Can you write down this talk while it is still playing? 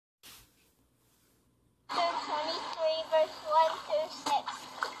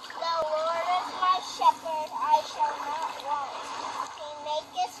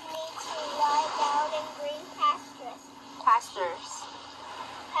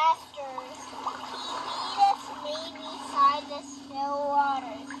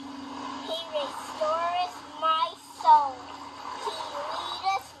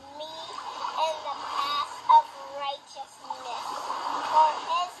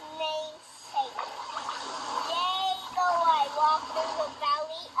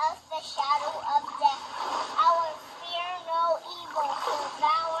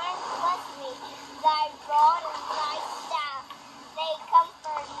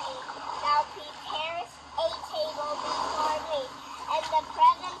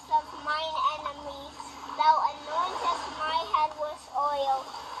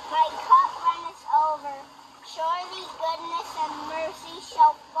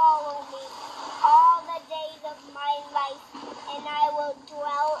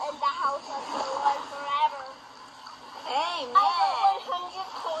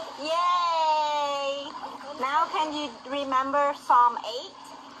8?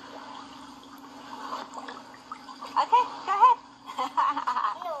 Okay, go ahead.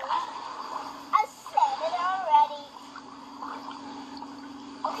 No, I said it already.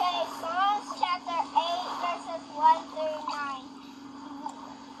 Okay, Psalms chapter 8, verses 1 through 9.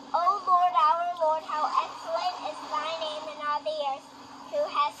 O Lord, our Lord, how excellent is thy name in all the earth, who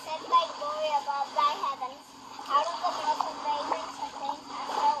has set thy glory above thy heavens. Out of the mouth of ravens of things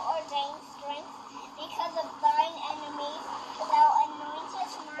hast thou ordained strength, because of thine enemies. Thou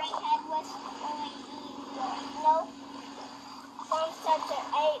anointest my head with oil. Psalms chapter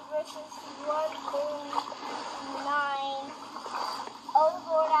 8, verses 1 through 9. O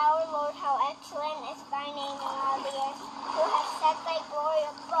Lord, our Lord, how excellent is thy name in all the earth, who has set thy glory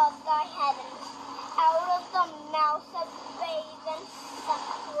above thy heavens. Out of the mouth of babes and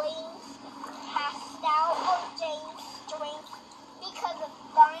sucklings hast thou ordained strength, because of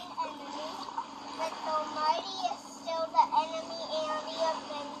thine enemies. That the mighty is still the enemy and the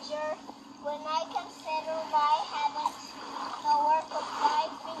avenger. When I consider thy heavens, the work of thy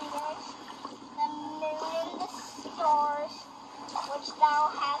fingers, the moon and the stars, which thou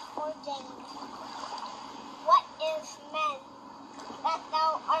hast ordained. What is man, that thou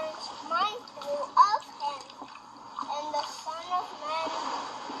art mindful of him, and the Son of Man,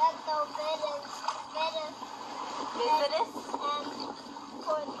 that thou visitest him?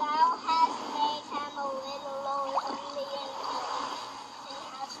 For thou hast made him a little lower than the angels, and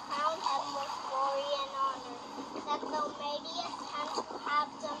hast crowned him with glory and honor, that thou madest him to have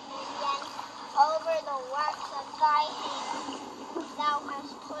dominion over the works of thy hands. Thou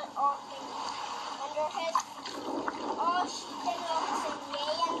hast put all things under his feet, all sheep and oxen,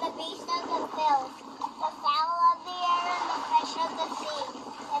 yea, and the beasts of the field, the fowl of the air, and the fish of the sea,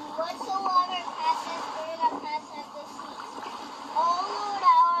 and whatsoever passes through the paths of the seas. O Lord,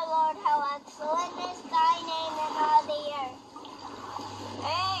 our Lord, how excellent is thy name in all the earth.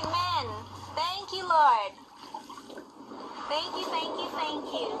 Amen. Thank you, Lord. Thank you, thank you,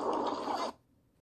 thank you.